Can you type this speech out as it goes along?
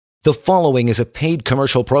The following is a paid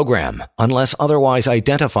commercial program. Unless otherwise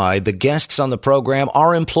identified, the guests on the program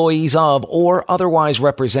are employees of or otherwise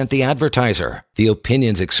represent the advertiser. The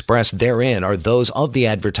opinions expressed therein are those of the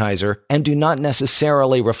advertiser and do not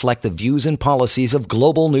necessarily reflect the views and policies of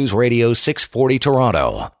Global News Radio 640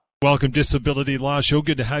 Toronto. Welcome, Disability Law Show.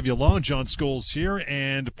 Good to have you along. John Scholes here,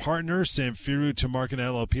 and partner Samfiru Tamarkin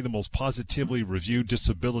LLP, the most positively reviewed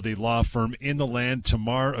disability law firm in the land.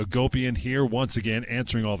 Tamar Agopian here, once again,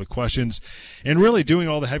 answering all the questions and really doing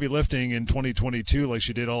all the heavy lifting in 2022 like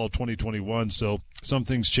she did all of 2021. So some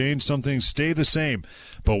things change, some things stay the same.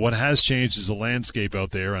 But what has changed is the landscape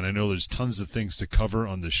out there, and I know there's tons of things to cover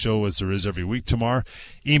on the show as there is every week. Tamar,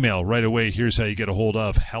 email right away. Here's how you get a hold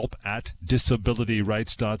of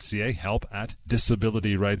help@disabilityrights.ca.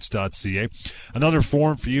 help@disabilityrights.ca. Another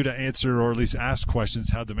form for you to answer or at least ask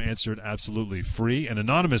questions, have them answered absolutely free and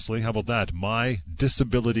anonymously. How about that?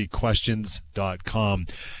 mydisabilityquestions.com.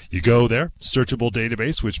 You go there, searchable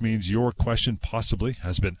database, which means your question possibly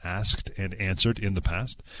has been asked and answered in the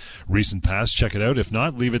past, recent past. Check it out. If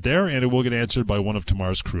not, leave it there and it will get answered by one of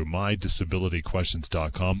Tamar's crew,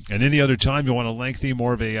 mydisabilityquestions.com. And any other time you want a lengthy,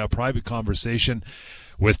 more of a private conversation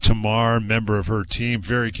with Tamar, member of her team,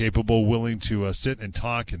 very capable, willing to sit and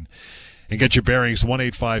talk and get your bearings,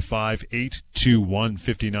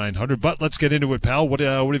 1-855-821-5900. But let's get into it, pal. What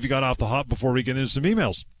have you got off the hop before we get into some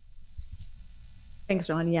emails? Thanks,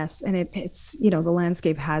 John. Yes. And it's, the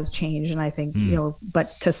landscape has changed. And I think,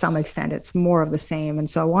 but to some extent, it's more of the same. And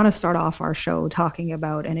so I want to start off our show talking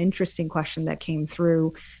about an interesting question that came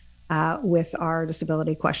through with our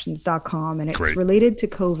disabilityquestions.com. And it's related to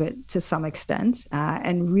COVID to some extent,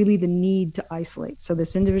 and really the need to isolate. So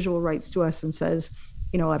this individual writes to us and says,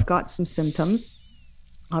 I've got some symptoms.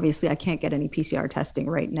 Obviously, I can't get any PCR testing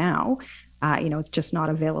right now. It's just not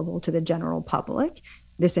available to the general public.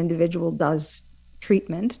 This individual does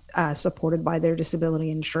treatment supported by their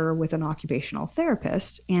disability insurer with an occupational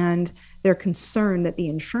therapist, and they're concerned that the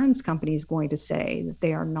insurance company is going to say that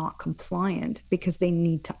they are not compliant because they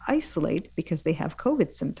need to isolate because they have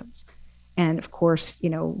COVID symptoms. And of course,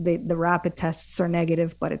 the rapid tests are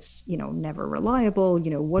negative, but it's, never reliable.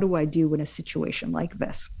 What do I do in a situation like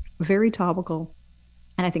this? Very topical,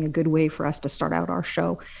 and I think a good way for us to start out our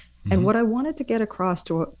show. Mm-hmm. And what I wanted to get across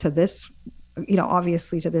to this,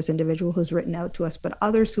 obviously to this individual who's written out to us, but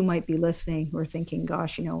others who might be listening who are thinking,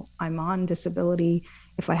 gosh, I'm on disability.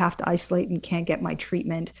 If I have to isolate and can't get my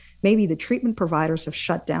treatment, maybe the treatment providers have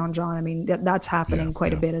shut down, John. I mean, that's happening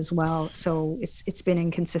quite a bit as well. So it's been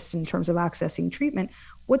inconsistent in terms of accessing treatment.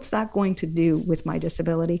 What's that going to do with my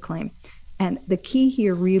disability claim? And the key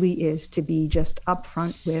here really is to be just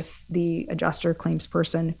upfront with the adjuster, claims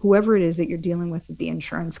person, whoever it is that you're dealing with at the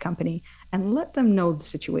insurance company, and let them know the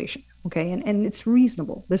situation. Okay. And it's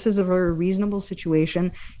reasonable. This is a very reasonable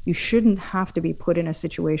situation. You shouldn't have to be put in a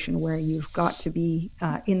situation where you've got to be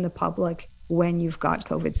in the public when you've got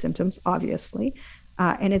COVID symptoms, obviously.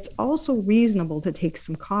 And it's also reasonable to take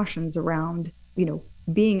some cautions around,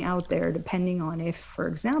 being out there, depending on if, for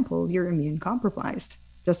example, you're immune compromised,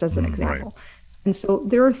 just as an example. Right. And so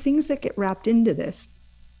there are things that get wrapped into this.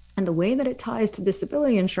 And the way that it ties to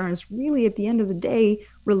disability insurance really at the end of the day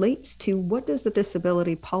relates to what does the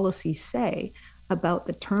disability policy say about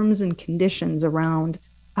the terms and conditions around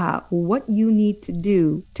what you need to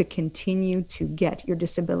do to continue to get your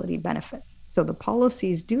disability benefit. So the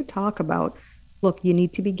policies do talk about, look, you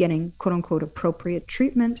need to be getting quote unquote appropriate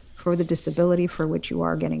treatment for the disability for which you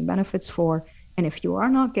are getting benefits for. And if you are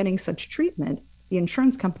not getting such treatment, the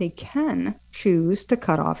insurance company can choose to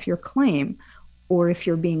cut off your claim. Or if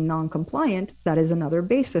you're being non-compliant, that is another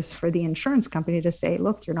basis for the insurance company to say,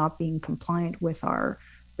 look, you're not being compliant with our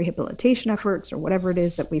rehabilitation efforts or whatever it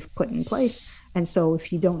is that we've put in place. And so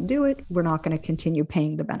if you don't do it, we're not going to continue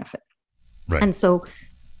paying the benefit. Right. And so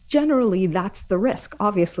generally that's the risk,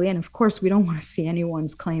 obviously. And of course, we don't want to see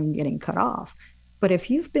anyone's claim getting cut off. But if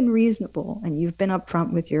you've been reasonable and you've been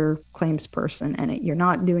upfront with your claims person and you're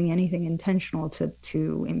not doing anything intentional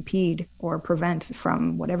to impede or prevent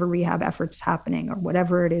from whatever rehab efforts happening or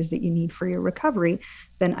whatever it is that you need for your recovery,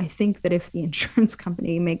 then I think that if the insurance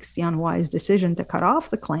company makes the unwise decision to cut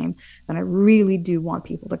off the claim, then I really do want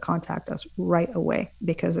people to contact us right away,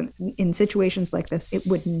 because in situations like this, it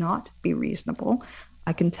would not be reasonable.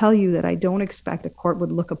 I can tell you that I don't expect a court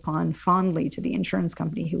would look upon fondly to the insurance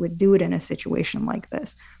company who would do it in a situation like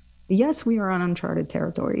this. Yes, we are on uncharted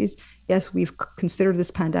territories. Yes, we've considered this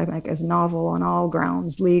pandemic as novel on all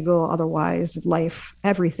grounds, legal, otherwise, life,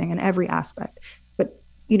 everything in every aspect. But,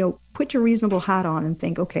 put your reasonable hat on and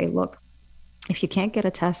think, okay, look, if you can't get a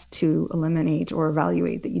test to eliminate or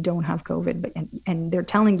evaluate that you don't have COVID, and they're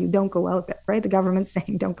telling you don't go out there, right? The government's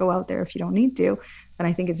saying don't go out there if you don't need to, then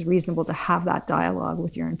I think it's reasonable to have that dialogue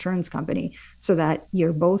with your insurance company so that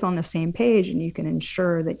you're both on the same page and you can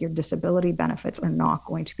ensure that your disability benefits are not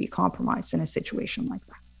going to be compromised in a situation like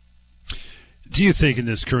that. Do you think in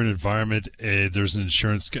this current environment, there's an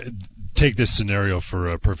insurance... Take this scenario for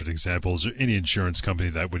a perfect example. Is there any insurance company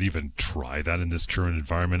that would even try that in this current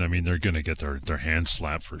environment? I mean, they're going to get their hands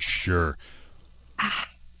slapped for sure.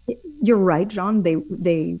 You're right, John.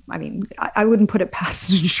 I wouldn't put it past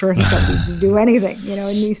an insurance company to do anything, in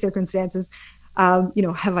these circumstances.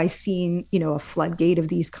 Have I seen, a floodgate of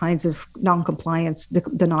these kinds of non-compliance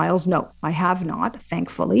denials? No, I have not,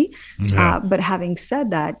 thankfully. Yeah. But having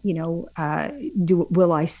said that,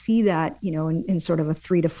 will I see that, in sort of a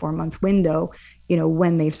 3 to 4 month window,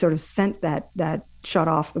 when they've sort of sent that shut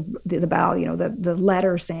off the bow, the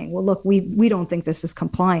letter saying, well, look, we don't think this is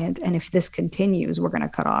compliant. And if this continues, we're going to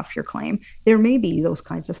cut off your claim. There may be those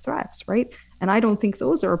kinds of threats, right? And I don't think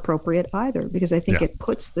those are appropriate either, because I think it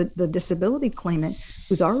puts the disability claimant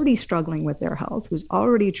who's already struggling with their health, who's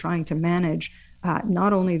already trying to manage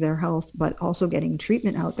not only their health, but also getting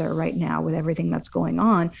treatment out there right now with everything that's going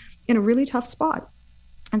on, in a really tough spot.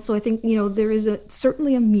 And so I think, there is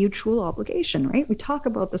certainly a mutual obligation, right? We talk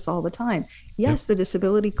about this all the time. Yes, the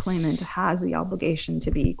disability claimant has the obligation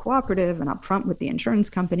to be cooperative and upfront with the insurance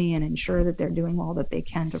company and ensure that they're doing all that they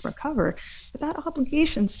can to recover. But that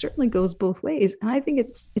obligation certainly goes both ways. And I think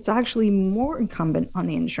it's actually more incumbent on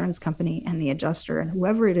the insurance company and the adjuster and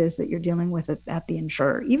whoever it is that you're dealing with at the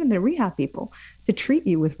insurer, even the rehab people, to treat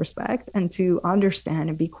you with respect and to understand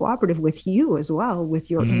and be cooperative with you as well, with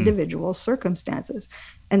your individual circumstances.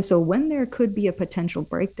 And so when there could be a potential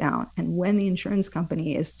breakdown and when the insurance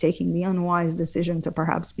company is taking the unwise decision to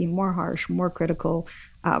perhaps be more harsh, more critical,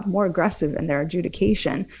 more aggressive in their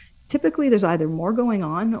adjudication, typically there's either more going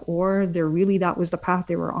on or that was the path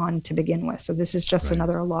they were on to begin with. So this is just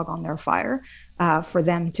another log on their fire for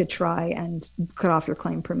them to try and cut off your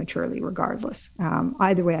claim prematurely regardless.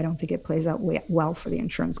 Either way, I don't think it plays out well for the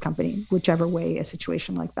insurance company, whichever way a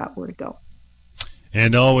situation like that were to go.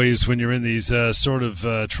 And always, when you're in these sort of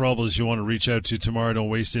troubles, you want to reach out to Tamara. Don't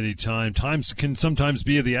waste any time. Times can sometimes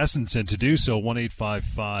be of the essence, and to do so,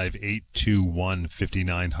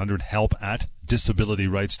 1-855-821-5900,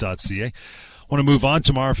 help@disabilityrights.ca. I want to move on,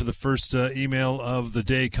 Tamara, for the first email of the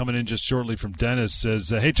day coming in just shortly from Dennis.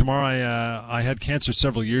 Says, hey, Tamara, I had cancer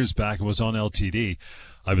several years back and was on LTD.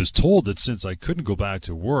 I was told that since I couldn't go back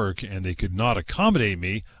to work and they could not accommodate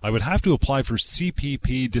me, I would have to apply for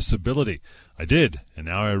CPP disability. I did, and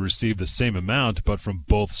now I receive the same amount, but from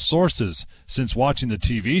both sources. Since watching the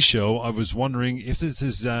TV show, I was wondering if this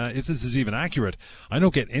is even accurate. I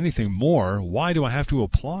don't get anything more. Why do I have to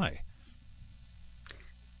apply?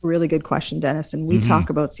 Really good question, Dennis. And we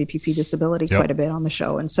talk about CPP disability quite a bit on the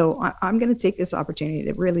show. And so I'm going to take this opportunity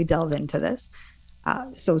to really delve into this.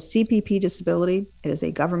 So CPP disability, it is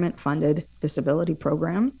a government-funded disability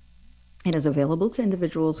program. It is available to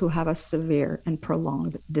individuals who have a severe and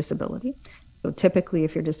prolonged disability. So typically,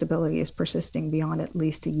 if your disability is persisting beyond at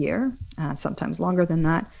least a year, sometimes longer than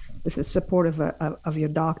that, with the support of your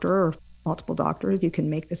doctor or multiple doctors, you can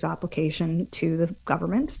make this application to the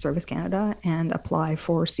government, Service Canada, and apply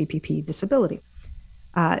for CPP disability.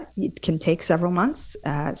 It can take several months.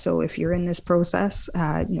 So if you're in this process,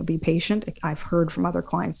 be patient. I've heard from other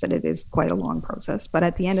clients that it is quite a long process. But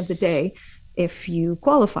at the end of the day, if you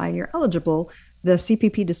qualify and you're eligible, the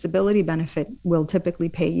CPP disability benefit will typically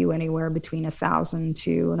pay you anywhere between $1,000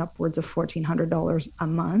 to and upwards of $1,400 a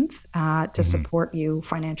month to support you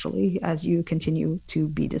financially as you continue to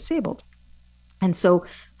be disabled. And so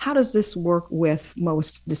how does this work with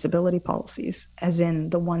most disability policies, as in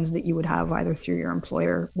the ones that you would have either through your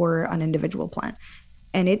employer or an individual plan?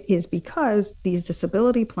 And it is because these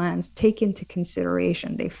disability plans take into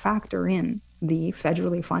consideration, they factor in the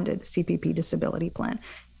federally funded CPP disability plan.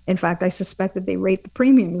 In fact, I suspect that they rate the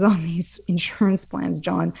premiums on these insurance plans,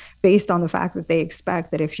 John, based on the fact that they expect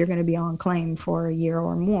that if you're going to be on claim for a year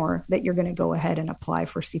or more, that you're going to go ahead and apply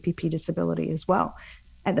for CPP disability as well.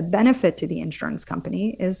 And the benefit to the insurance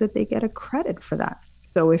company is that they get a credit for that.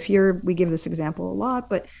 So we give this example a lot,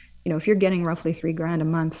 but if you're getting roughly $3,000 a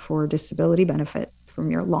month for disability benefit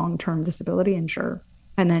from your long-term disability insurer,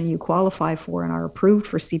 and then you qualify for and are approved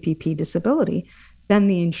for CPP disability, then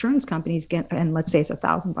the insurance companies get, and let's say it's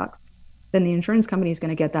 $1,000, then the insurance company is going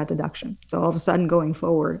to get that deduction. So all of a sudden going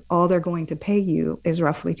forward, all they're going to pay you is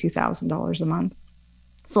roughly $2,000 a month,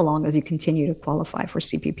 so long as you continue to qualify for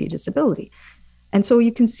CPP disability. And so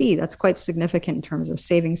you can see that's quite significant in terms of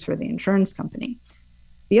savings for the insurance company.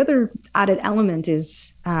 The other added element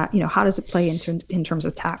is, how does it play in terms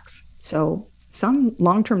of tax? So some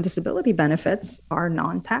long-term disability benefits are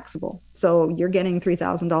non-taxable. So you're getting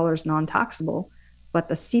 $3,000 non-taxable, but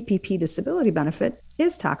the CPP disability benefit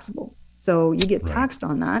is taxable. So you get taxed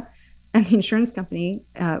on that. And the insurance company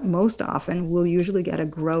most often will usually get a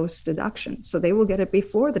gross deduction. So they will get it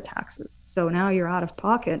before the taxes. So now you're out of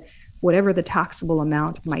pocket, whatever the taxable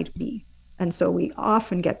amount might be. And so we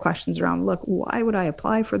often get questions around, look, why would I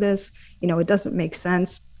apply for this? It doesn't make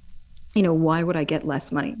sense. Why would I get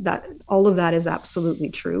less money? That all of that is absolutely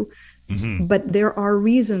true. Mm-hmm. But there are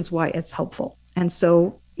reasons why it's helpful. And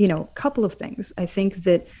so, a couple of things. I think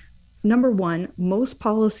that number one, most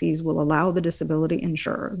policies will allow the disability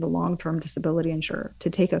insurer, the long-term disability insurer, to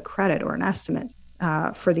take a credit or an estimate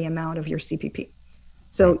for the amount of your CPP.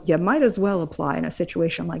 So you might as well apply in a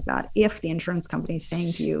situation like that if the insurance company is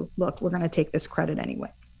saying to you, look, we're going to take this credit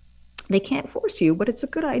anyway. They can't force you, but it's a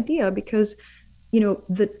good idea because,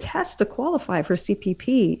 the test to qualify for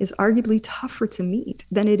CPP is arguably tougher to meet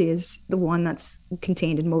than it is the one that's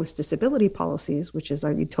contained in most disability policies, which is,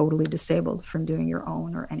 are you totally disabled from doing your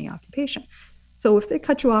own or any occupation? So if they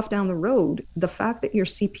cut you off down the road, the fact that you're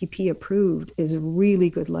CPP approved is really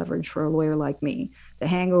good leverage for a lawyer like me to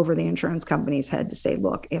hang over the insurance company's head to say,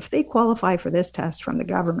 look, if they qualify for this test from the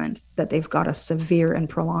government, that they've got a severe and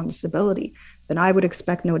prolonged disability, then I would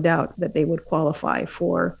expect no doubt that they would qualify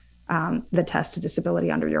for the test to disability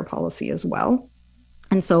under your policy as well.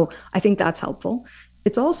 And so I think that's helpful.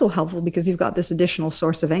 It's also helpful because you've got this additional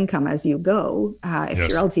source of income as you go. If your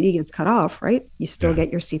LTD gets cut off, right, you still get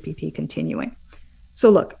your CPP continuing. So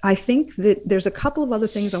look, I think that there's a couple of other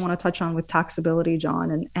things I want to touch on with taxability,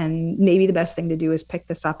 John, and maybe the best thing to do is pick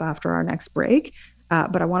this up after our next break.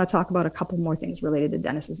 But I want to talk about a couple more things related to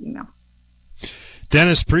Dennis's email.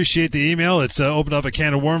 Dennis, appreciate the email. It's opened up a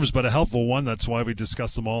can of worms, but a helpful one. That's why we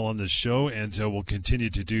discuss them all on this show, and we'll continue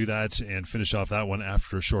to do that and finish off that one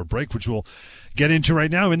after a short break, which we'll get into right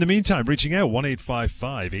now. In the meantime, reaching out,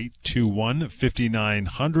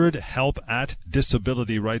 1-855-821-5900,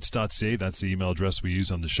 help@disabilityrights.ca. That's the email address we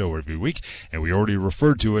use on the show every week, and we already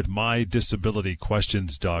referred to it,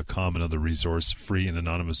 mydisabilityquestions.com, another resource, free and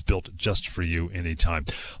anonymous, built just for you anytime.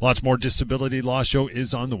 Lots more Disability Law Show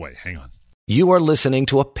is on the way. Hang on. You are listening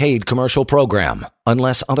to a paid commercial program.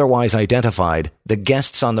 Unless otherwise identified, the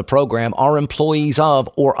guests on the program are employees of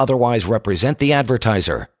or otherwise represent the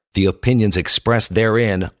advertiser. The opinions expressed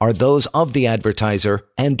therein are those of the advertiser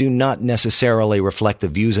and do not necessarily reflect the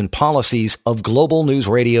views and policies of Global News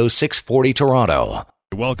Radio 640 Toronto.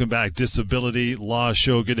 Welcome back, Disability Law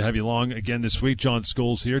Show. Good to have you along again this week. John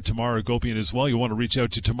Scholes here, Tamar Agopian as well. You want to reach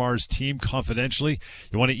out to Tamar's team confidentially.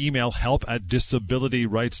 You want to email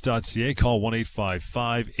help@disabilityrights.ca. Call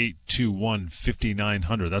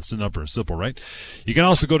 1-855-821-5900. That's the number. Simple, right? You can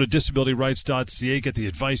also go to disabilityrights.ca, get the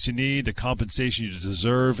advice you need, the compensation you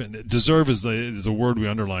deserve. And deserve is the word we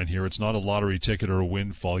underline here. It's not a lottery ticket or a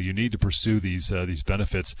windfall. You need to pursue these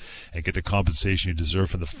benefits and get the compensation you deserve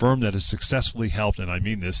from the firm that has successfully helped, and I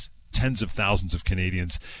mean this, tens of thousands of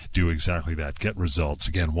Canadians do exactly that. Get results.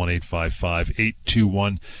 Again,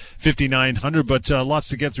 1-855-821-5900. But lots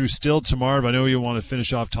to get through still, Tamar. I know you want to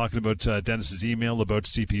finish off talking about Dennis's email about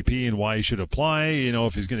CPP and why he should apply.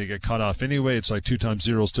 If he's going to get cut off anyway, it's like 2 times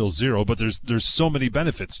 0 is still 0. But there's so many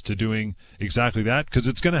benefits to doing exactly that because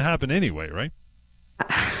it's going to happen anyway, right?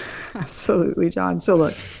 Absolutely, John. So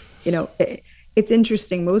look, it's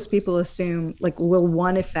interesting. Most people assume will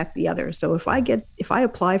one affect the other? So if I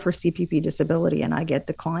apply for CPP disability and I get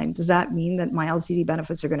declined, does that mean that my LTD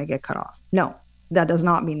benefits are going to get cut off? No, that does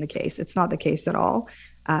not mean the case. It's not the case at all.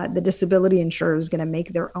 The disability insurer is going to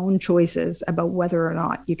make their own choices about whether or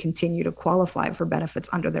not you continue to qualify for benefits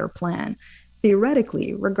under their plan,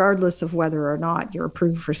 theoretically, regardless of whether or not you're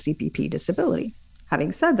approved for CPP disability.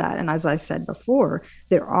 Having said that, and as I said before,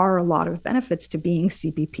 there are a lot of benefits to being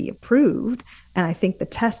CPP approved, and I think the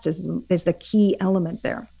test is the key element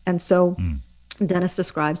there. And so Dennis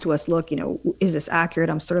describes to us, look, is this accurate?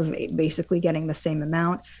 I'm sort of basically getting the same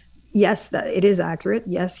amount. Yes, that it is accurate.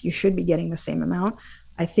 Yes, you should be getting the same amount.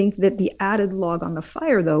 I think that the added log on the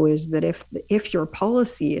fire, though, is that if your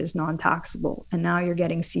policy is non-taxable and now you're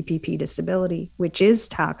getting CPP disability, which is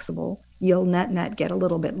taxable, you'll net get a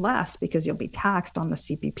little bit less because you'll be taxed on the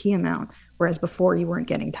CPP amount, whereas before you weren't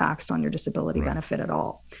getting taxed on your disability benefit at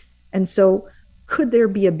all. And so could there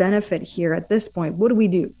be a benefit here at this point? What do we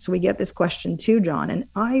do? So we get this question too, John, and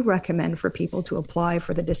I recommend for people to apply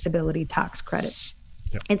for the disability tax credit.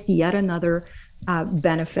 Yep. It's yet another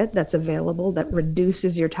benefit that's available that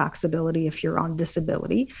reduces your taxability if you're on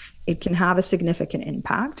disability. It can have a significant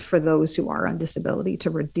impact for those who are on disability to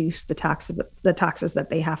reduce the taxes that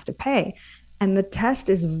they have to pay. And the test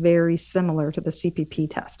is very similar to the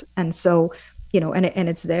CPP test. And so, and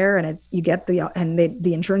it's there, and you get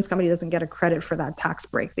the insurance company doesn't get a credit for that tax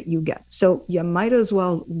break that you get. So you might as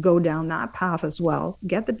well go down that path as well,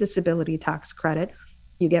 get the disability tax credit.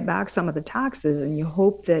 You get back some of the taxes, and you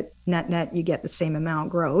hope that net you get the same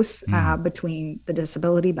amount gross between the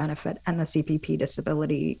disability benefit and the CPP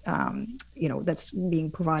disability, that's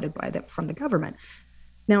being provided from the government.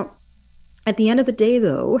 Now, at the end of the day,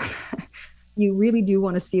 though, you really do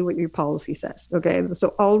want to see what your policy says. Okay, so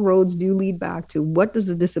all roads do lead back to what does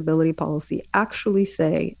the disability policy actually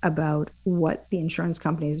say about what the insurance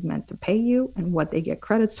company is meant to pay you and what they get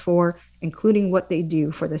credits for, including what they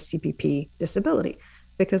do for the CPP disability.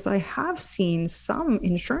 Because I have seen some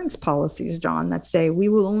insurance policies, John, that say we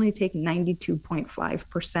will only take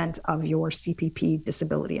 92.5% of your CPP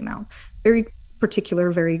disability amount. Very particular,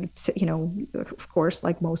 of course,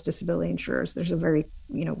 like most disability insurers, there's a very,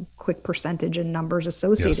 quick percentage and numbers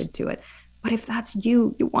associated to it. But if that's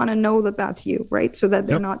you want to know that that's you, right? So that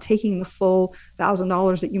they're not taking the full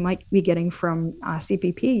 $1,000 that you might be getting from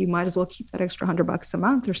CPP. You might as well keep that extra $100 a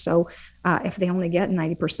month or so if they only get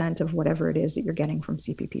 90% of whatever it is that you're getting from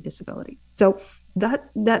CPP disability. So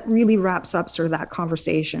that really wraps up sort of that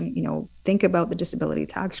conversation. Think about the disability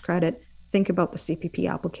tax credit. Think about the CPP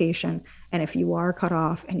application. And if you are cut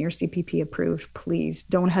off and you're CPP approved, please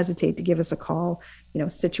don't hesitate to give us a call.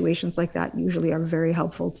 Situations like that usually are very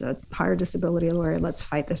helpful to hire a disability lawyer. Let's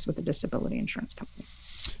fight this with the disability insurance company.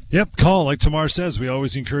 Yep, call. Like Tamar says, we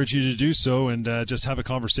always encourage you to do so, and just have a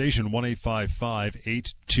conversation,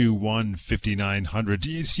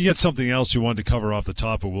 1-855-821-5900. You got something else you wanted to cover off the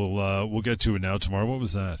top, but we'll get to it now, Tamar. What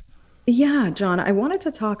was that? Yeah, John, I wanted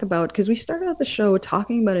to talk about, because we started out the show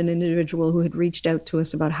talking about an individual who had reached out to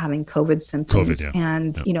us about having COVID symptoms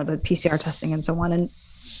and, the PCR testing and so on. And,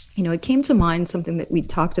 it came to mind something that we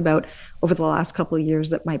talked about over the last couple of years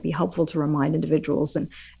that might be helpful to remind individuals. And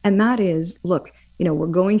that is, look, we're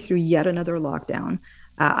going through yet another lockdown.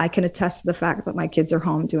 I can attest to the fact that my kids are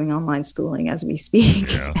home doing online schooling as we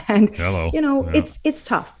speak. Yeah. And, it's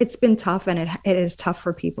tough. It's been tough, and it is tough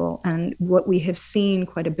for people. And what we have seen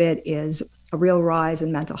quite a bit is a real rise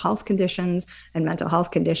in mental health conditions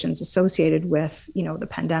associated with, the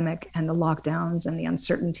pandemic and the lockdowns and the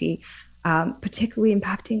uncertainty, particularly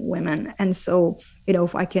impacting women. And so,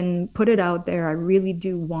 if I can put it out there, I really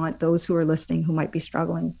do want those who are listening who might be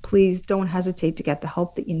struggling, please don't hesitate to get the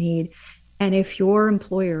help that you need. And if your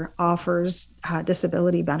employer offers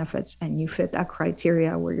disability benefits and you fit that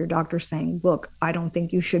criteria where your doctor's saying, look, I don't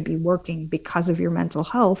think you should be working because of your mental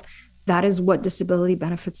health, that is what disability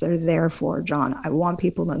benefits are there for, John. I want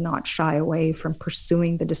people to not shy away from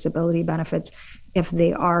pursuing the disability benefits if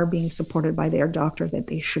they are being supported by their doctor that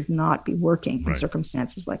they should not be working in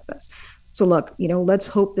circumstances like this. So look, let's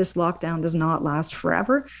hope this lockdown does not last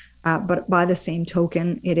forever. But by the same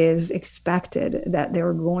token, it is expected that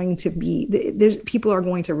people are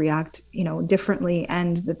going to react, differently,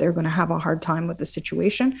 and that they're going to have a hard time with the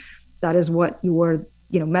situation. That is what your,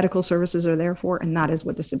 medical services are there for, and that is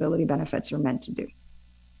what disability benefits are meant to do.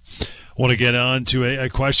 I want to get on to a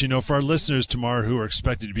question, for our listeners tomorrow who are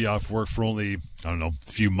expected to be off work for only, a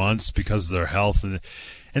few months because of their health,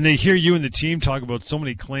 and they hear you and the team talk about so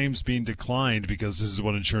many claims being declined because this is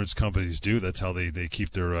what insurance companies do. That's how they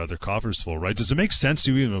keep their coffers full, right? Does it make sense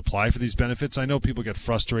to even apply for these benefits? I know people get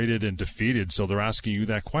frustrated and defeated, so they're asking you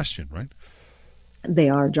that question, right? They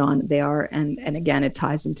are, John. They are. And again, it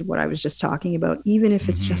ties into what I was just talking about. Even if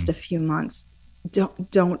it's just a few months,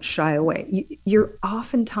 don't shy away. You're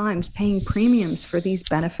oftentimes paying premiums for these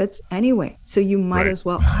benefits anyway, so you might as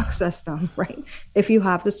well access them, right? If you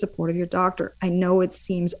have the support of your doctor. I know it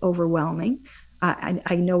seems overwhelming.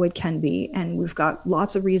 I know it can be, and we've got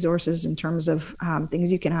lots of resources in terms of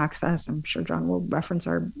things you can access. I'm sure John will reference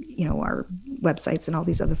our websites and all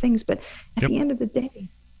these other things. But at the end of the day,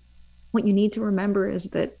 what you need to remember is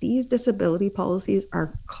that these disability policies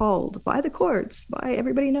are called by the courts, by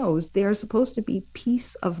everybody knows, they are supposed to be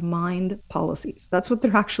peace of mind policies. That's what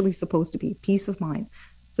they're actually supposed to be, peace of mind,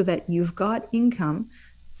 so that you've got income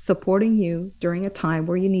supporting you during a time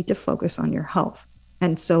where you need to focus on your health.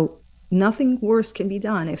 And so nothing worse can be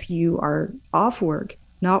done if you are off work,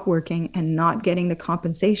 not working, and not getting the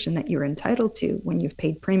compensation that you're entitled to when you've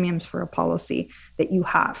paid premiums for a policy that you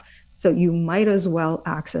have. So you might as well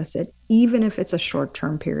access it, even if it's a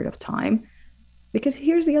short-term period of time. Because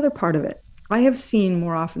here's the other part of it. I have seen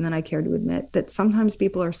more often than I care to admit that sometimes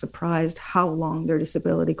people are surprised how long their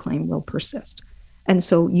disability claim will persist. And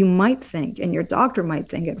so you might think, and your doctor might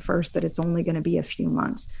think at first, that it's only going to be a few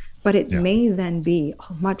months, but it may then be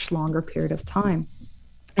a much longer period of time.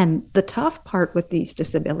 And the tough part with these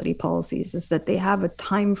disability policies is that they have a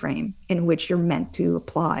time frame in which you're meant to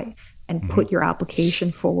apply and put your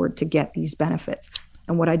application forward to get these benefits.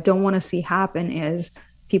 And what I don't want to see happen is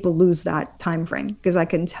people lose that time frame, because I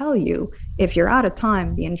can tell you, if you're out of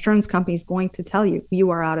time, the insurance company is going to tell you, you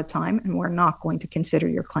are out of time and we're not going to consider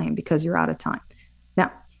your claim because you're out of time. Now,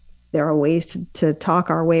 there are ways to talk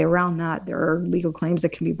our way around that. There are legal claims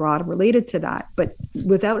that can be brought related to that. But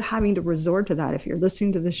without having to resort to that, if you're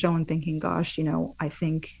listening to the show and thinking, gosh, I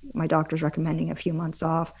think my doctor's recommending a few months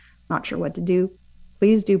off, not sure what to do,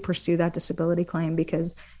 please do pursue that disability claim,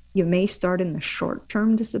 because you may start in the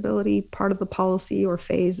short-term disability part of the policy or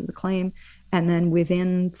phase of the claim, and then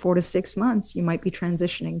within 4 to 6 months, you might be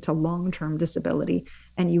transitioning to long-term disability,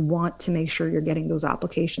 and you want to make sure you're getting those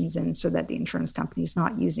applications in so that the insurance company is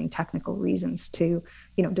not using technical reasons to,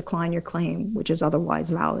 decline your claim, which is otherwise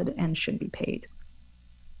valid and should be paid.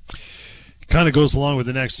 Kind of goes along with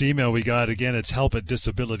the next email we got. Again, it's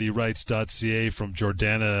help@disabilityrights.ca from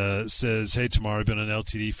Jordana. Says, hey, Tamar, I've been on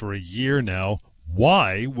LTD for a year now.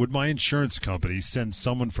 Why would my insurance company send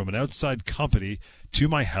someone from an outside company to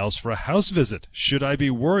my house for a house visit? Should I be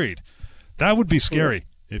worried? That would be scary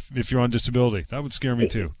if you're on disability. That would scare me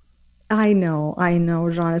too. I know,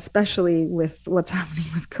 Jean, especially with what's happening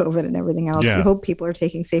with COVID and everything else. Yeah. We hope people are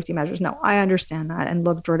taking safety measures. No, I understand that. And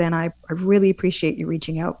look, Jordana, I really appreciate you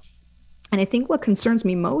reaching out. And I think what concerns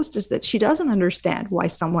me most is that she doesn't understand why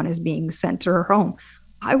someone is being sent to her home.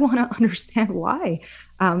 I want to understand why.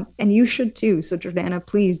 And you should too. So Jordana,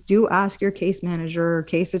 please do ask your case manager or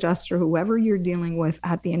case adjuster, whoever you're dealing with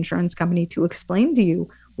at the insurance company, to explain to you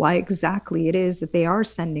why exactly it is that they are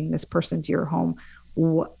sending this person to your home.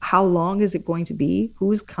 How long is it going to be?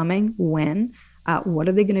 Who's coming? When? What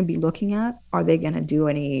are they going to be looking at? Are they going to do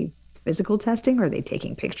any physical testing? Are they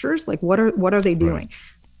taking pictures? Like, what are they doing? Right.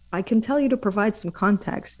 I can tell you, to provide some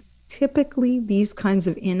context, typically these kinds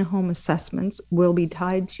of in-home assessments will be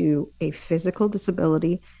tied to a physical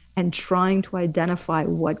disability and trying to identify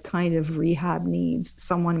what kind of rehab needs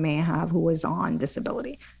someone may have who is on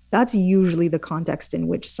disability. That's usually the context in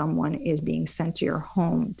which someone is being sent to your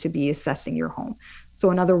home to be assessing your home.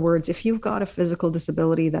 So in other words, if you've got a physical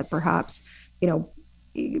disability that perhaps,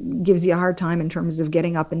 gives you a hard time in terms of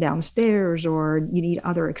getting up and down stairs, or you need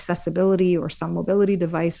other accessibility or some mobility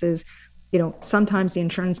devices, sometimes the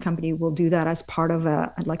insurance company will do that as part of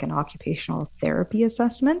an occupational therapy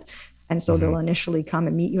assessment. And so they'll initially come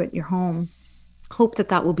and meet you at your home, hope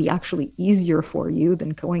that will be actually easier for you than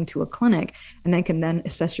going to a clinic, and they can then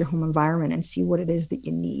assess your home environment and see what it is that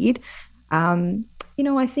you need.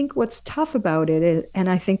 I think what's tough about it, and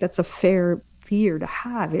I think that's a fair fear to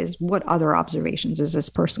have, is what other observations is this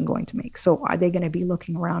person going to make? So are they going to be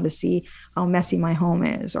looking around to see how messy my home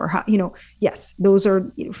is, or how, yes, those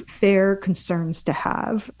are fair concerns to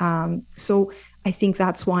have. So I think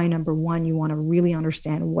that's why, number one, you want to really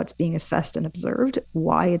understand what's being assessed and observed,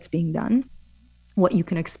 why it's being done, what you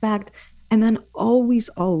can expect, and then always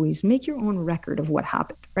make your own record of what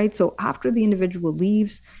happened, right? So after the individual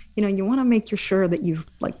leaves, you want to make sure that you've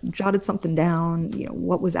jotted something down,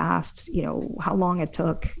 what was asked, how long it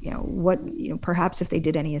took, perhaps if they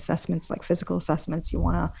did any assessments, like physical assessments, you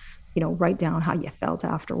want to, write down how you felt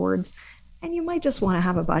afterwards. And you might just want to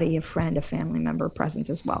have a buddy, a friend, a family member present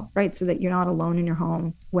as well, right? So that you're not alone in your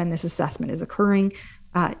home when this assessment is occurring.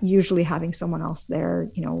 Usually having someone else there,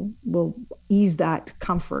 will ease that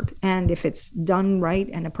comfort. And if it's done right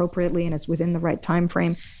and appropriately and it's within the right time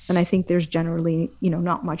frame, then I think there's generally,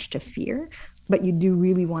 not much to fear. But you do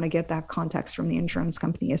really want to get that context from the insurance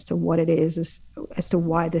company as to what it is, as to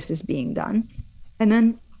why this is being done. And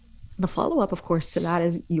then the follow-up, of course, to that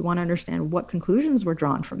is you want to understand what conclusions were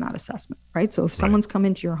drawn from that assessment, right? So if someone's come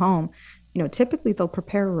into your home, typically they'll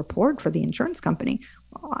prepare a report for the insurance company.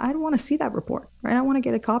 Well, I don't want to see that report, right? I want to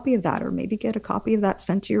get a copy of that, or maybe get a copy of that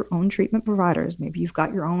sent to your own treatment providers. Maybe you've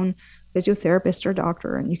got your own physiotherapist or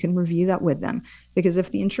doctor, and you can review that with them. Because if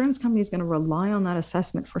the insurance company is going to rely on that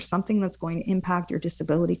assessment for something that's going to impact your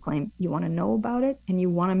disability claim, you want to know about it, and you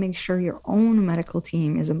want to make sure your own medical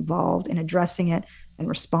team is involved in addressing it and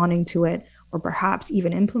responding to it, or perhaps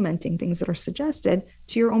even implementing things that are suggested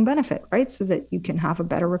to your own benefit, right? So that you can have a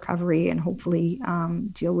better recovery and hopefully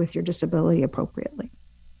deal with your disability appropriately.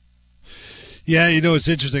 Yeah, it's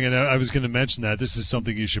interesting, and I was going to mention that this is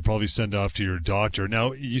something you should probably send off to your doctor.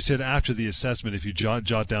 Now, you said after the assessment, if you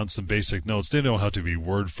jot down some basic notes, they don't have to be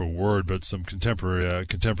word for word, but some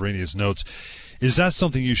contemporaneous notes. Is that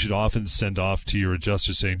something you should often send off to your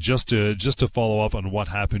adjuster, saying just to follow up on what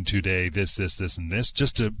happened today, this, and this,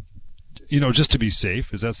 just to be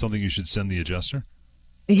safe? Is that something you should send the adjuster?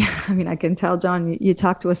 Yeah, I mean, I can tell, John, you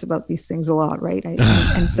talk to us about these things a lot, right?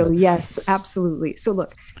 And so, yes, absolutely. So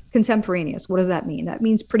look, contemporaneous, what does that mean? That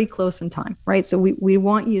means pretty close in time, right? So we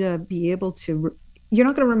want you to be able to, you're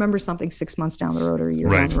not going to remember something 6 months down the road or a year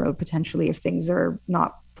down the road, potentially, if things are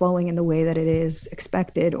not flowing in the way that it is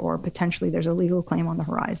expected, or potentially there's a legal claim on the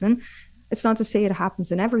horizon. It's not to say it happens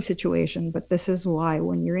in every situation, but this is why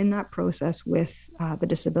when you're in that process with the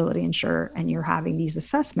disability insurer and you're having these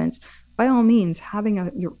assessments, by all means,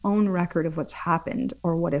 having your own record of what's happened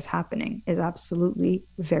or what is happening is absolutely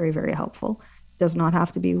very, very helpful. Does not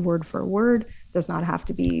have to be word for word, does not have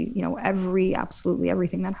to be, absolutely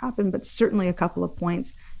everything that happened, but certainly a couple of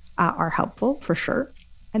points are helpful for sure.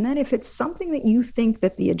 And then if it's something that you think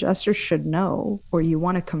that the adjuster should know, or you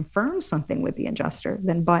want to confirm something with the adjuster,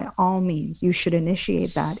 then by all means, you should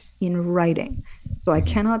initiate that in writing. So I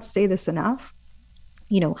cannot say this enough.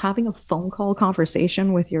 Having a phone call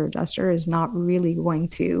conversation with your adjuster is not really going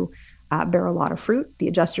to bear a lot of fruit. The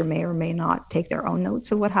adjuster may or may not take their own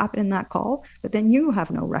notes of what happened in that call, but then you have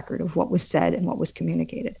no record of what was said and what was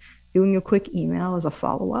communicated. Doing a quick email as a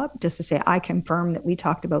follow-up, just to say, I confirm that we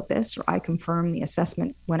talked about this, or I confirm the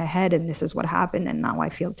assessment went ahead and this is what happened, and now I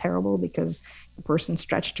feel terrible because the person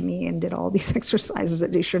stretched me and did all these exercises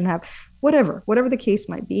that they shouldn't have. Whatever the case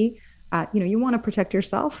might be, you want to protect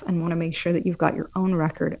yourself and want to make sure that you've got your own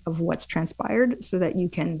record of what's transpired, so that you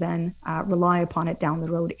can then rely upon it down the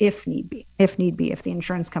road if need be, if the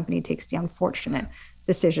insurance company takes the unfortunate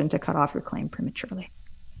decision to cut off your claim prematurely.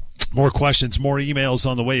 More questions, more emails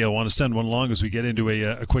on the way. I want to send one along as we get into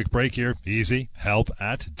a quick break here. Easy.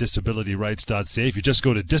 help@disabilityrights.ca. If you just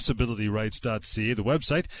go to disabilityrights.ca, the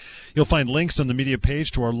website, you'll find links on the media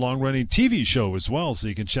page to our long-running TV show as well, so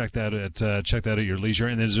you can check that at your leisure.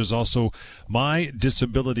 And then there's also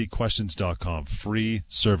mydisabilityquestions.com, free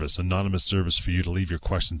service, anonymous service for you to leave your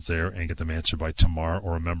questions there and get them answered by Tamar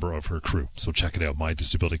or a member of her crew. So check it out,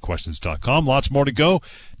 mydisabilityquestions.com. Lots more to go.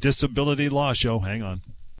 Disability Law Show. Hang on.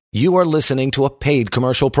 You are listening to a paid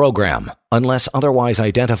commercial program. Unless otherwise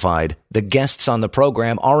identified, the guests on the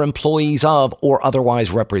program are employees of or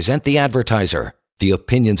otherwise represent the advertiser. The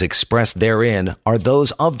opinions expressed therein are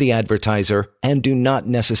those of the advertiser and do not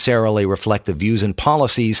necessarily reflect the views and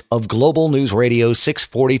policies of Global News Radio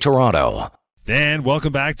 640 Toronto. And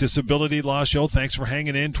welcome back, Disability Law Show. Thanks for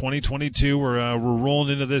hanging in. 2022, we're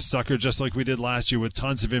rolling into this sucker just like we did last year, with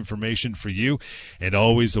tons of information for you, and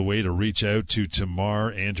always a way to reach out to Tamar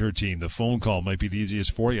and her team. The phone call might be the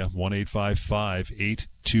easiest for you,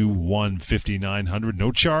 1-855-821-5900.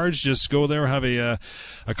 No charge. Just go there, have a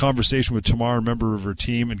conversation with Tamar, a member of her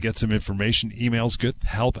team, and get some information. Email's good,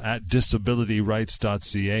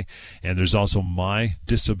 help@disabilityrights.ca, and there's also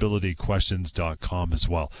mydisabilityquestions.com as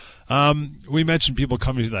well. We mentioned people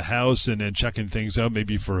coming to the house and checking things out,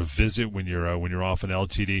 maybe for a visit when you're off an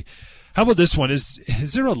LTD. How about this one? Is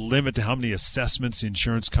there a limit to how many assessments the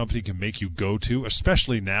insurance company can make you go to,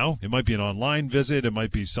 especially now? It might be an online visit. It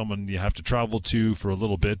might be someone you have to travel to for a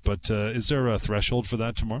little bit. But is there a threshold for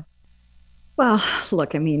that, Tamar? Well,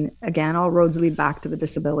 look, I mean, again, all roads lead back to the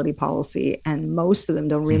disability policy, and most of them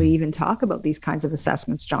don't really even talk about these kinds of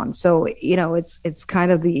assessments, John. So, it's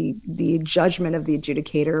kind of the judgment of the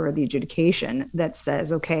adjudicator or the adjudication that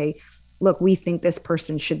says, okay, look, we think this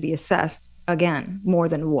person should be assessed, again, more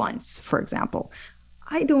than once, for example.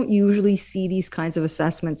 I don't usually see these kinds of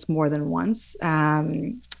assessments more than once.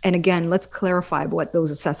 And again, let's clarify what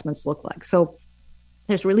those assessments look like. So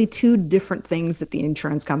there's really two different things that the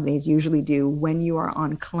insurance companies usually do when you are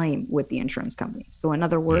on claim with the insurance company. So in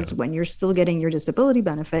other words, when you're still getting your disability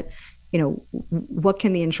benefit, what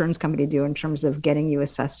can the insurance company do in terms of getting you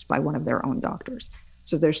assessed by one of their own doctors?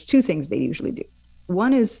 So there's two things they usually do.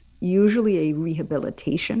 One is usually a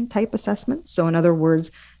rehabilitation type assessment. So in other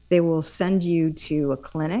words, they will send you to a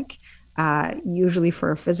clinic, usually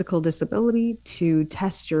for a physical disability, to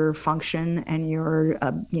test your function and your,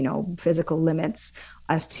 physical limits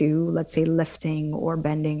as to, let's say, lifting or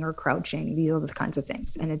bending or crouching. These are the kinds of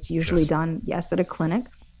things. And it's usually done, at a clinic,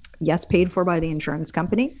 paid for by the insurance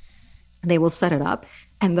company. They will set it up.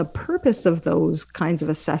 And the purpose of those kinds of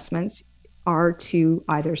assessments are to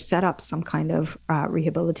either set up some kind of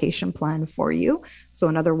rehabilitation plan for you. So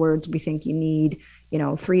in other words, we think you need,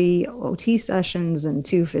 3 OT sessions and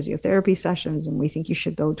 2 physiotherapy sessions, and we think you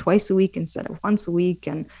should go twice a week instead of once a week,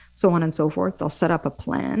 and so on and so forth. They'll set up a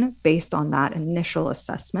plan based on that initial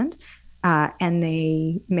assessment. And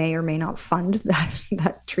they may or may not fund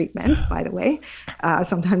that treatment, by the way.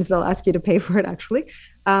 Sometimes they'll ask you to pay for it, actually.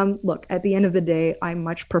 Look, at the end of the day, I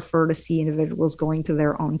much prefer to see individuals going to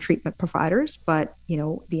their own treatment providers. But,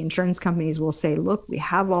 the insurance companies will say, look, we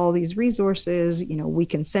have all these resources, we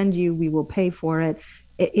can send you, we will pay for it.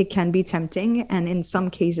 It can be tempting. And in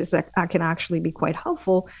some cases, that can actually be quite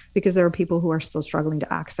helpful because there are people who are still struggling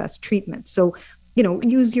to access treatment. So,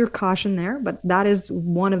 use your caution there, but that is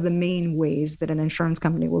one of the main ways that an insurance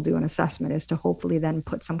company will do an assessment, is to hopefully then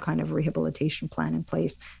put some kind of rehabilitation plan in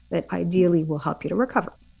place that ideally will help you to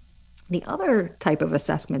recover. The other type of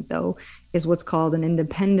assessment, though, is what's called an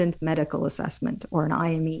independent medical assessment, or an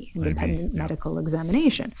IME, independent medical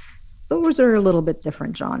examination. Those are a little bit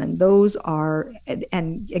different, John, and those are,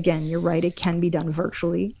 and again, you're right, it can be done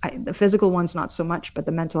virtually. The physical ones, not so much, but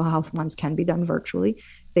the mental health ones can be done virtually.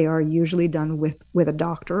 They are usually done with a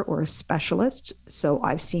doctor or a specialist. So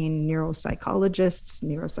I've seen neuropsychologists,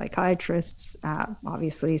 neuropsychiatrists,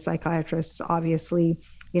 obviously psychiatrists, obviously,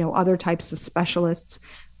 other types of specialists.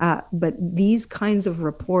 But these kinds of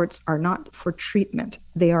reports are not for treatment.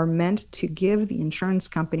 They are meant to give the insurance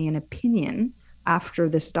company an opinion after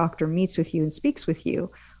this doctor meets with you and speaks with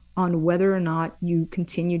you on whether or not you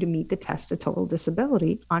continue to meet the test of total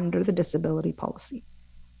disability under the disability policy.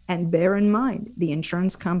 And bear in mind, the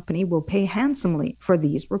insurance company will pay handsomely for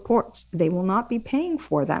these reports. They will not be paying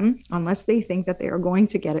for them unless they think that they are going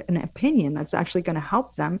to get an opinion that's actually going to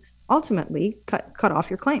help them ultimately cut off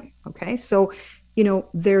your claim. Okay, so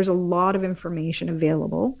there's a lot of information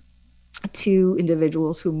available to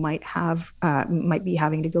individuals who might be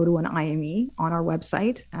having to go to an IME on our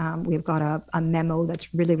website. We've got a memo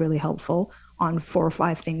that's really, really helpful on 4 or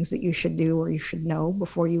 5 things that you should do or you should know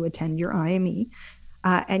before you attend your IME.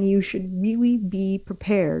 And you should really be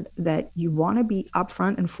prepared that you want to be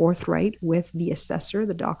upfront and forthright with the assessor,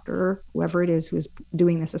 the doctor, whoever it is who is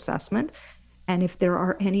doing this assessment. And if there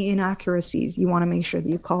are any inaccuracies, you want to make sure that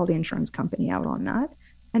you call the insurance company out on that,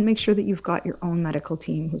 and make sure that you've got your own medical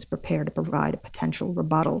team who's prepared to provide a potential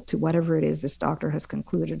rebuttal to whatever it is this doctor has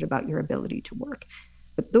concluded about your ability to work.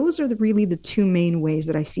 But those are really the 2 main ways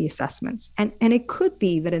that I see assessments. And it could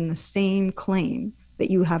be that in the same claim that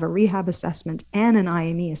you have a rehab assessment and an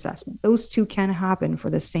IME assessment. Those 2 can happen for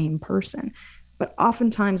the same person. But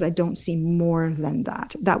oftentimes I don't see more than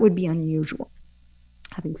that. That would be unusual.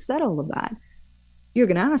 Having said all of that, you're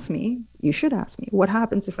going to ask me, you should ask me, what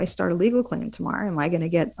happens if I start a legal claim tomorrow? Am I going to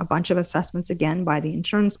get a bunch of assessments again by the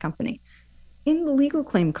insurance company? In the legal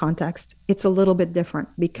claim context, it's a little bit different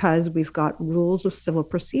because we've got rules of civil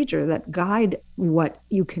procedure that guide what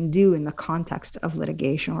you can do in the context of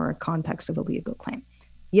litigation or a context of a legal claim.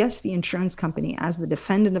 Yes, the insurance company, as the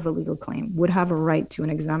defendant of a legal claim, would have a right to an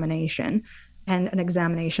examination, and an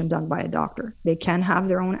examination done by a doctor. They can have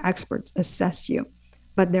their own experts assess you,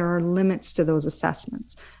 but there are limits to those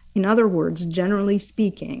assessments. In other words, generally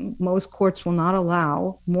speaking, most courts will not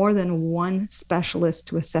allow more than 1 specialist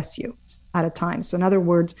to assess you at a time. So in other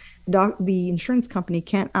words, the insurance company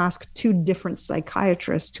can't ask 2 different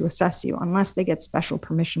psychiatrists to assess you unless they get special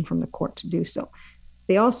permission from the court to do so.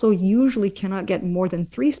 They also usually cannot get more than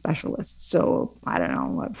 3 specialists. So I don't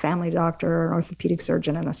know, a family doctor, an orthopedic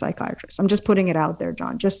surgeon, and a psychiatrist. I'm just putting it out there,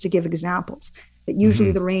 John, just to give examples. That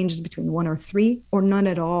usually the range is between 1 or 3 or none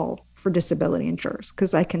at all for disability insurers.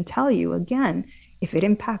 Because I can tell you, again, if it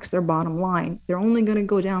impacts their bottom line, they're only going to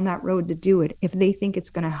go down that road to do it if they think it's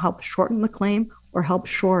going to help shorten the claim or help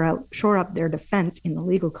shore up their defense in the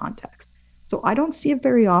legal context. So I don't see it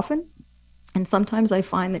very often. And sometimes I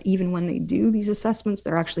find that even when they do these assessments,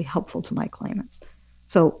 they're actually helpful to my claimants.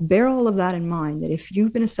 So bear all of that in mind, that if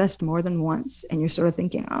you've been assessed more than once and you're sort of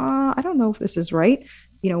thinking, I don't know if this is right,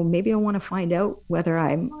 maybe I want to find out whether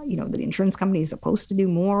I'm, the insurance company is supposed to do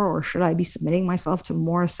more, or should I be submitting myself to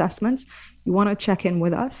more assessments? You want to check in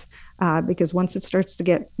with us because once it starts to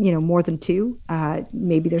get, more than 2,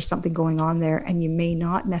 maybe there's something going on there, and you may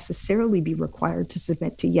not necessarily be required to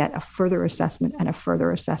submit to yet a further assessment and a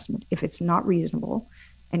further assessment if it's not reasonable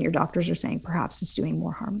and your doctors are saying perhaps it's doing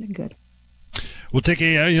more harm than good. We'll take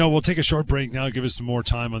a short break now. Give us some more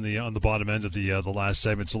time on the bottom end of the last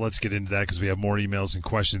segment. So let's get into that because we have more emails and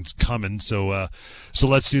questions coming. So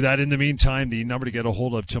let's do that. In the meantime, the number to get a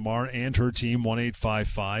hold of Tamar and her team,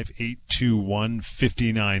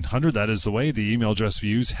 1-855-821-5900. That is the way. The email address we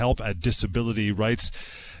use, help@disabilityrights.ca.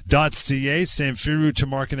 Samfiru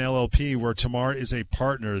Tamarkin LLP, where Tamar is a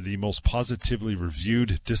partner, the most positively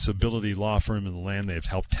reviewed disability law firm in the land. They've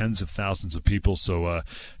helped tens of thousands of people. So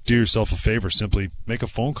do yourself a favor, simply make a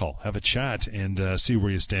phone call, have a chat, and see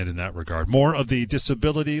where you stand in that regard. More of the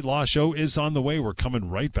Disability Law Show is on the way. We're coming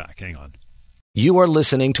right back. Hang on. You are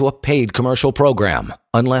listening to a paid commercial program.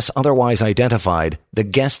 Unless otherwise identified, the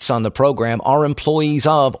guests on the program are employees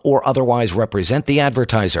of or otherwise represent the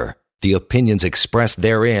advertiser. The opinions expressed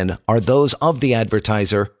therein are those of the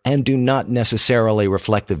advertiser and do not necessarily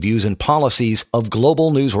reflect the views and policies of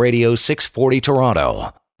Global News Radio 640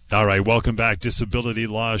 Toronto. All right, welcome back. Disability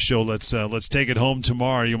Law Show. Let's take it home,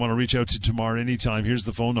 Tamar. You want to reach out to Tamar anytime. Here's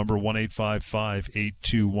the phone number,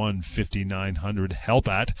 1-855-821-5900. Help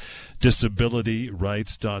at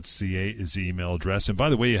disabilityrights.ca is the email address. And by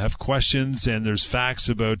the way, you have questions and there's facts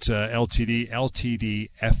about LTD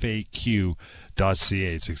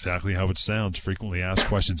FAQ.ca. It's exactly how it sounds. Frequently asked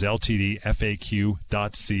questions,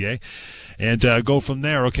 LTDFAQ.ca. And go from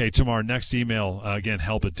there. Okay, Tamar, next email, again,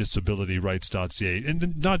 help at disabilityrights.ca.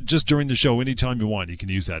 And not just during the show, anytime you want, you can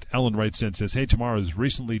use that. Ellen writes in, says, hey, Tamar was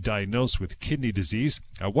recently diagnosed with kidney disease.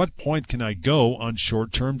 At what point can I go on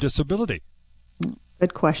short-term disability?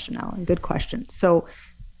 Good question, Ellen. Good question. So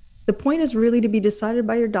the point is really to be decided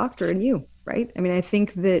by your doctor and you, right? I mean, I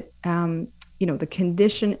think that the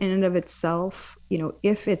condition in and of itself,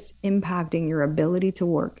 if it's impacting your ability to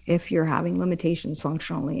work, if you're having limitations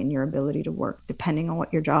functionally in your ability to work, depending on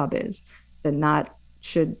what your job is, then that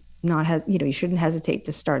should not have, you shouldn't hesitate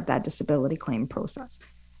to start that disability claim process.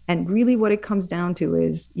 And really what it comes down to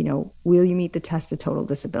is, will you meet the test of total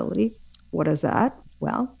disability? What is that?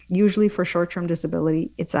 Well, usually for short-term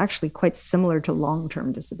disability, it's actually quite similar to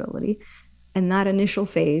long-term disability. And that initial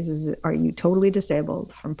phase is, are you totally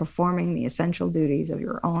disabled from performing the essential duties of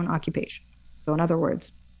your own occupation? So in other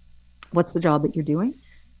words, what's the job that you're doing?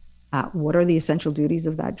 What are the essential duties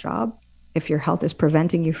of that job? If your health is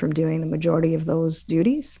preventing you from doing the majority of those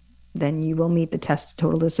duties, then you will meet the test of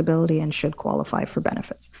total disability and should qualify for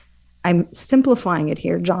benefits. I'm simplifying it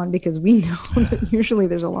here, John, because we know that usually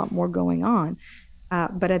there's a lot more going on.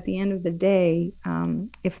 But at the end of the day,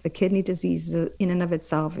 if the kidney disease in and of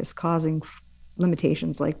itself is causing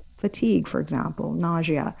limitations like fatigue, for example,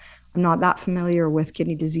 nausea, I'm not that familiar with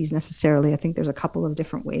kidney disease necessarily. I think there's a couple of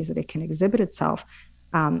different ways that it can exhibit itself.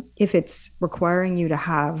 If it's requiring you to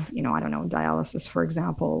have, dialysis, for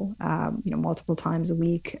example, multiple times a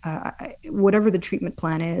week, whatever the treatment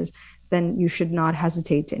plan is, then you should not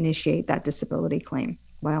hesitate to initiate that disability claim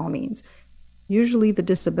by all means. Usually the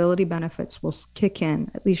disability benefits will kick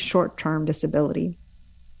in, at least short-term disability,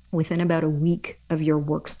 within about a week of your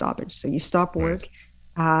work stoppage. So you stop work,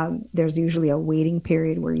 there's usually a waiting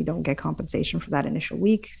period where you don't get compensation for that initial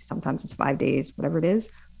week. Sometimes it's 5 days, whatever it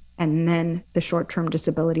is. And then the short-term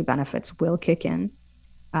disability benefits will kick in.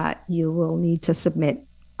 You will need to submit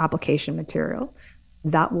application material.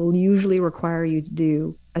 That will usually require you to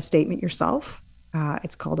do a statement yourself.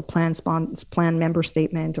 It's called a plan member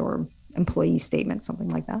statement or employee statement, something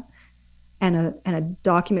like that, and a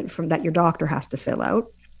document from that your doctor has to fill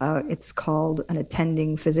out. It's called an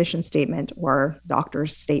attending physician statement or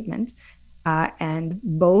doctor's statement, and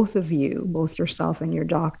both yourself and your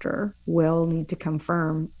doctor, will need to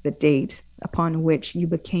confirm the date upon which you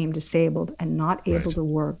became disabled and not able to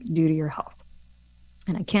work due to your health.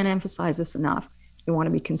 And I can't emphasize this enough. You want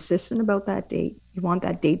to be consistent about that date. You want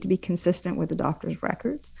that date to be consistent with the doctor's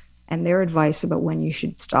records and their advice about when you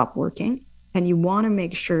should stop working. And you want to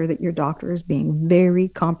make sure that your doctor is being very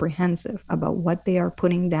comprehensive about what they are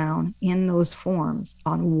putting down in those forms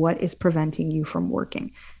on what is preventing you from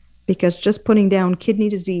working. Because just putting down kidney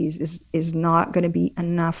disease is not going to be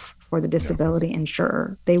enough for the disability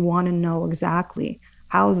insurer. They want to know exactly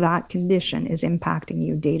how that condition is impacting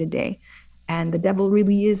you day to day. And the devil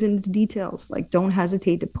really is in the details. Like, don't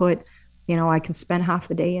hesitate to put, I can spend half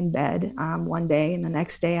the day in bed one day, and the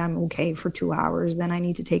next day I'm okay for 2 hours. Then I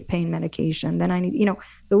need to take pain medication. Then I need,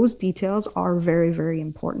 those details are very, very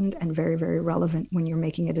important and very, very relevant when you're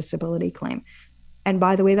making a disability claim. And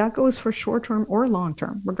by the way, that goes for short-term or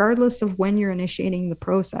long-term, regardless of when you're initiating the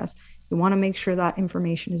process. You want to make sure that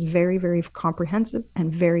information is very, very comprehensive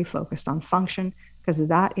and very focused on function, because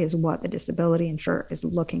that is what the disability insurer is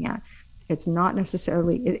looking at. It's not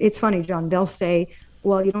necessarily, it's funny, John, they'll say,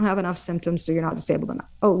 well, you don't have enough symptoms, so you're not disabled enough.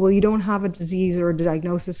 Oh, well, you don't have a disease or a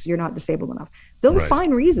diagnosis, so you're not disabled enough. They'll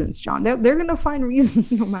find reasons, John. They're going to find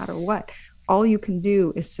reasons no matter what. All you can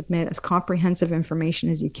do is submit as comprehensive information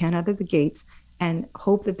as you can out of the gates and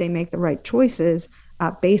hope that they make the right choices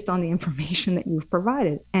based on the information that you've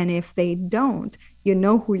provided. And if they don't, you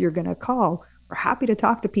know who you're going to call We're happy to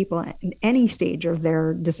talk to people in any stage of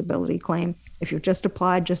their disability claim. If you've just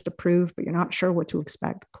applied, just approved, but you're not sure what to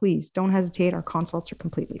expect, please don't hesitate. Our consults are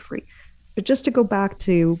completely free. But just to go back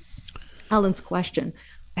to Ellen's question,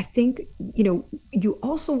 I think, you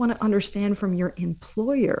also want to understand from your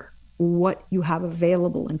employer what you have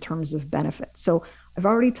available in terms of benefits. So I've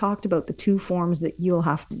already talked about the 2 forms that you'll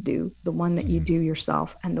have to do, the one that you do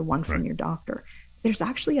yourself and the one from your doctor. There's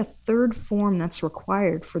actually a 3rd form that's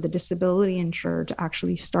required for the disability insurer to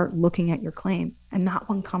actually start looking at your claim. And that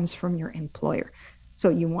one comes from your employer. So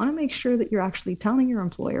you want to make sure that you're actually telling your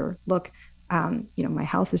employer, look, my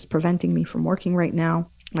health is preventing me from working right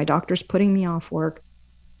now. My doctor's putting me off work.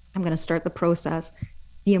 I'm going to start the process.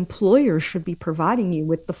 The employer should be providing you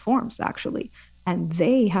with the forms, actually, and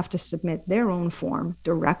they have to submit their own form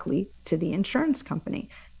directly to the insurance company,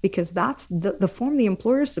 because that's the form the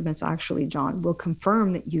employer submits, actually, John, will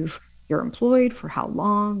confirm that you're employed, for how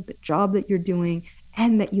long, the job that you're doing,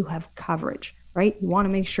 and that you have coverage, right? You want to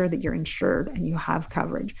make sure that you're insured and you have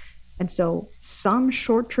coverage. And so some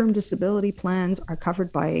short-term disability plans are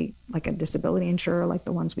covered by like a disability insurer, like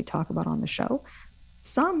the ones we talk about on the show.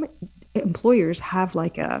 Some employers have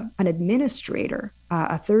like an administrator,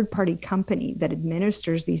 a third-party company that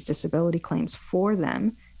administers these disability claims for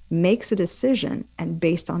them, makes a decision, and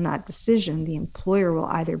based on that decision, the employer will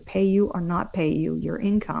either pay you or not pay you your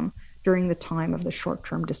income during the time of the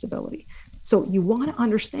short-term disability. So you want to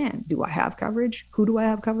understand, do I have coverage? Who do I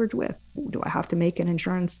have coverage with? Do I have to make an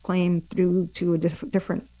insurance claim through to a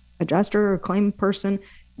different adjuster or claim person?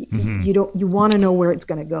 Mm-hmm. You want to know where it's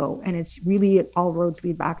going to go. And it's really, all roads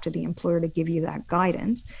lead back to the employer to give you that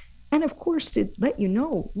guidance. And of course, to let you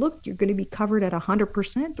know, look, you're going to be covered at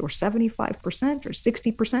 100% or 75% or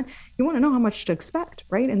 60%. You want to know how much to expect,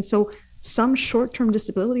 right? And so some short-term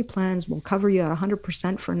disability plans will cover you at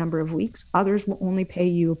 100% for a number of weeks. Others will only pay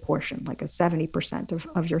you a portion, like a 70%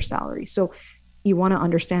 of your salary. So you want to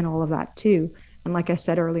understand all of that too. And like I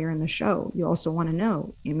said earlier in the show, you also want to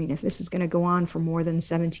know, if this is going to go on for more than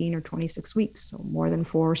 17 or 26 weeks, so more than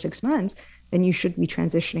 4 or 6 months, then you should be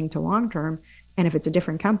transitioning to long-term. And if it's a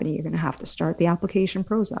different company, you're going to have to start the application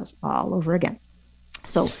process all over again.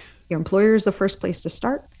 So your employer is the first place to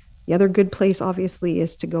start. The other good place, obviously,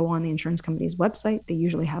 is to go on the insurance company's website. They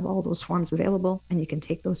usually have all those forms available, and you can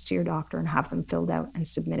take those to your doctor and have them filled out and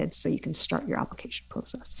submitted so you can start your application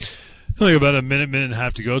process. Only about a minute and a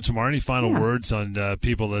half to go. Tamar, any final words on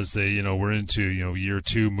people as they, we're into, year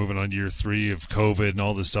 2, moving on year 3 of COVID and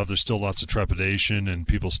all this stuff? There's still lots of trepidation and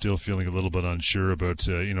people still feeling a little bit unsure about,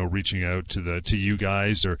 reaching out to you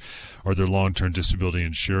guys or their long-term disability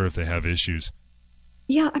insurer if they have issues.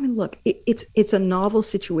 Yeah, look, it's a novel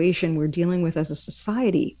situation we're dealing with as a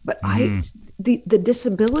society, but the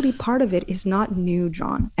disability part of it is not new,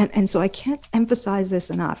 John. And so I can't emphasize this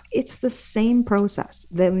enough. It's the same process.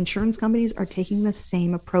 The insurance companies are taking the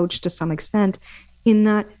same approach to some extent, in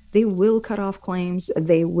that they will cut off claims.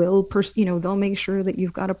 They will, they'll make sure that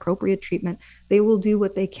you've got appropriate treatment. They will do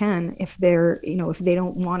what they can if if they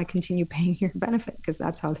don't want to continue paying your benefit, because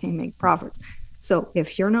that's how they make profits. So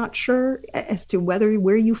if you're not sure as to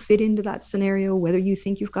where you fit into that scenario, whether you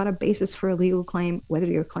think you've got a basis for a legal claim, whether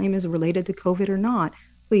your claim is related to COVID or not,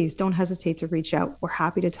 please don't hesitate to reach out. We're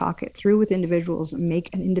happy to talk it through with individuals and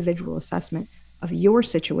make an individual assessment of your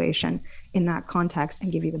situation in that context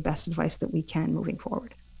and give you the best advice that we can moving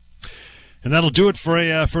forward. And that'll do it for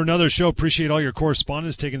another show. Appreciate all your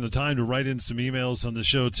correspondence, taking the time to write in some emails on the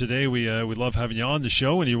show today. We love having you on the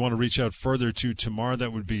show, and you want to reach out further to Tamar,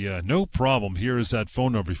 that would be no problem. Here is that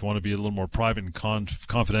phone number if you want to be a little more private and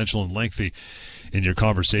confidential and lengthy in your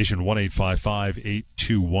conversation,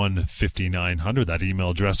 1-855-821-5900. That email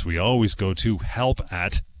address we always go to,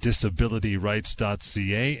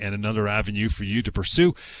 help@disabilityrights.ca, and another avenue for you to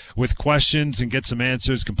pursue with questions and get some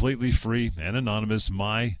answers completely free and anonymous,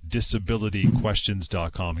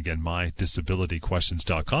 mydisabilityquestions.com. Again,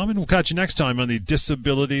 mydisabilityquestions.com, and we'll catch you next time on the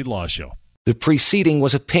Disability Law Show. The preceding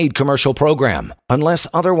was a paid commercial program. Unless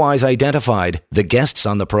otherwise identified, the guests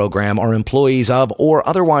on the program are employees of or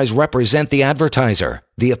otherwise represent the advertiser.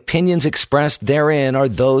 The opinions expressed therein are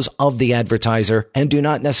those of the advertiser and do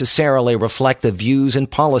not necessarily reflect the views and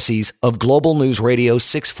policies of Global News Radio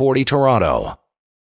 640 Toronto.